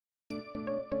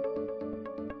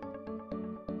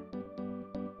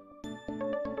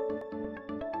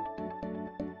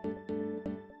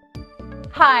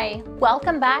Hi,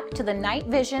 welcome back to the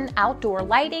NightVision Outdoor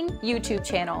Lighting YouTube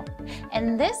channel.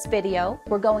 In this video,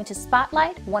 we're going to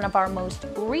spotlight one of our most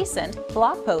recent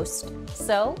blog posts.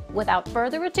 So, without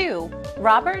further ado,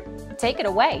 Robert, take it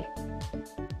away.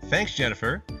 Thanks,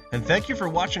 Jennifer, and thank you for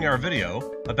watching our video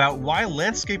about why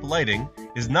landscape lighting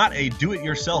is not a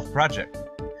do-it-yourself project.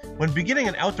 When beginning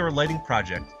an outdoor lighting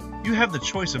project, you have the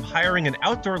choice of hiring an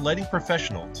outdoor lighting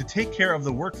professional to take care of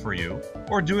the work for you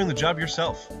or doing the job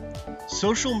yourself.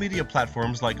 Social media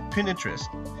platforms like Pinterest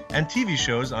and TV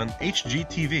shows on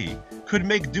HGTV could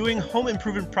make doing home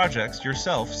improvement projects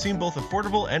yourself seem both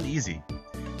affordable and easy.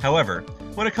 However,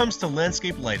 when it comes to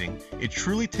landscape lighting, it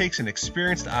truly takes an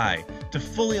experienced eye to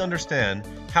fully understand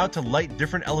how to light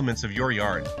different elements of your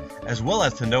yard, as well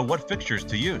as to know what fixtures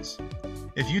to use.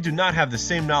 If you do not have the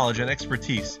same knowledge and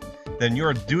expertise, then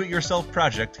your do-it-yourself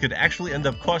project could actually end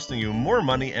up costing you more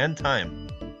money and time.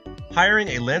 Hiring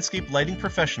a landscape lighting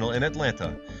professional in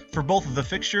Atlanta for both the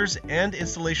fixtures and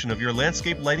installation of your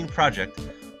landscape lighting project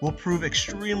will prove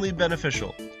extremely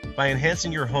beneficial by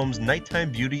enhancing your home's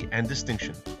nighttime beauty and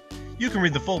distinction. You can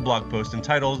read the full blog post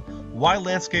entitled "Why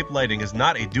Landscape Lighting is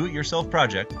Not a Do-It-Yourself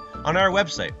Project" on our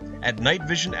website at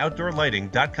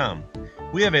NightVisionOutdoorLighting.com.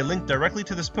 We have a link directly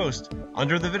to this post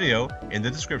under the video in the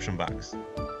description box.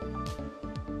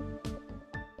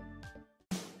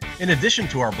 In addition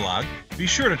to our blog, be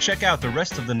sure to check out the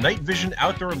rest of the NightVision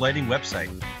Outdoor Lighting website.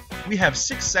 We have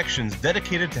 6 sections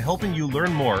dedicated to helping you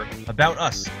learn more about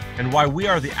us and why we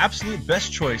are the absolute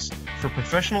best choice for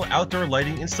professional outdoor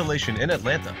lighting installation in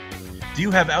Atlanta. Do you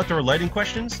have outdoor lighting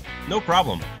questions? No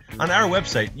problem. On our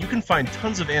website, you can find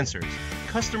tons of answers,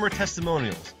 customer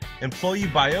testimonials, employee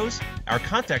bios, our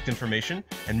contact information,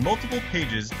 and multiple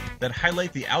pages that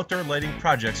highlight the outdoor lighting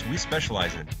projects we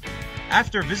specialize in.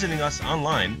 After visiting us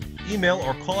online, email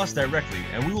or call us directly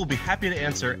and we will be happy to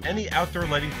answer any outdoor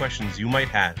lighting questions you might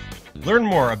have. Learn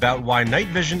more about why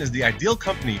NightVision is the ideal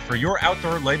company for your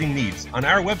outdoor lighting needs on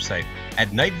our website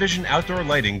at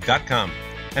NightVisionOutdoorLighting.com.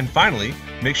 And finally,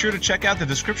 make sure to check out the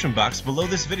description box below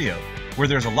this video, where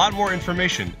there's a lot more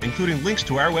information, including links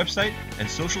to our website and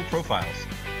social profiles.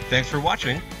 Thanks for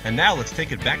watching, and now let's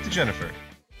take it back to Jennifer.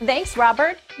 Thanks,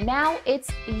 Robert. Now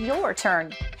it's your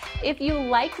turn. If you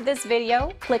liked this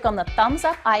video, click on the thumbs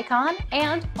up icon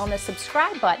and on the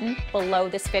subscribe button below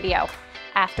this video.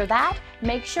 After that,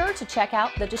 make sure to check out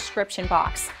the description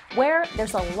box, where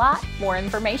there's a lot more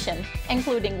information,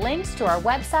 including links to our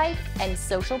website and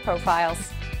social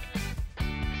profiles.